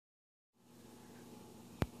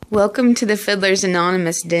Welcome to the Fiddlers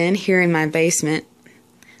Anonymous Den here in my basement.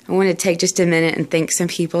 I want to take just a minute and thank some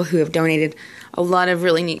people who have donated a lot of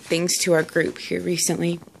really neat things to our group here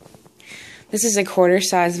recently. This is a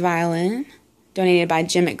quarter-size violin donated by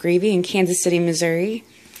Jim McGreevy in Kansas City, Missouri.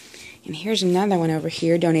 And here's another one over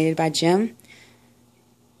here donated by Jim.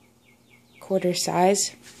 Quarter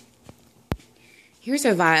size. Here's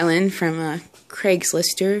a violin from a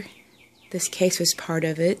Craigslister. This case was part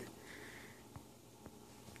of it.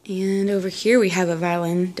 And over here we have a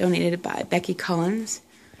violin donated by Becky Collins.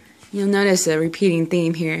 You'll notice a repeating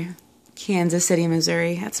theme here. Kansas City,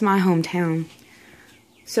 Missouri. That's my hometown.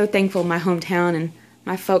 So thankful my hometown and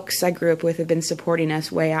my folks I grew up with have been supporting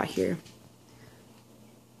us way out here.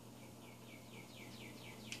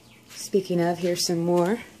 Speaking of, here's some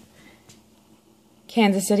more.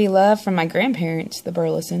 Kansas City love from my grandparents, the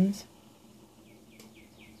Burlesons.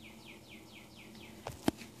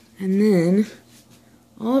 And then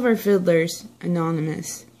all of our Fiddlers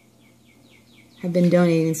Anonymous have been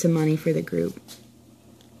donating some money for the group.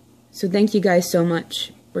 So thank you guys so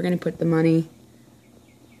much. We're going to put the money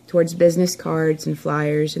towards business cards and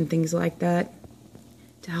flyers and things like that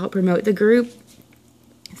to help promote the group.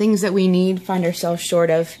 Things that we need, find ourselves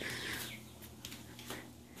short of.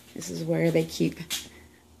 This is where they keep,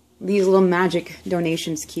 these little magic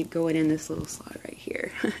donations keep going in this little slot right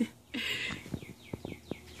here.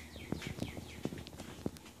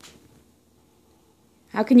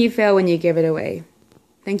 How can you fail when you give it away?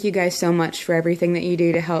 Thank you guys so much for everything that you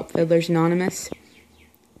do to help Fiddlers Anonymous.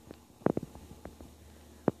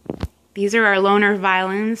 These are our loaner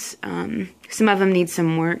violins. Some of them need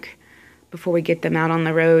some work before we get them out on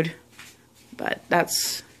the road, but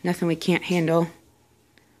that's nothing we can't handle.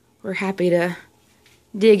 We're happy to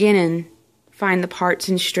dig in and find the parts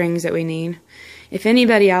and strings that we need. If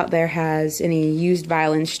anybody out there has any used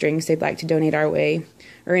violin strings they'd like to donate our way,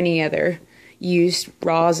 or any other used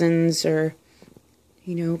rosins or,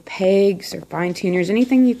 pegs or fine tuners,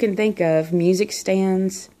 anything you can think of, music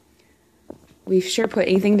stands, we've sure put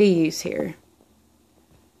anything to use here.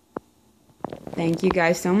 Thank you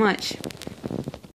guys so much.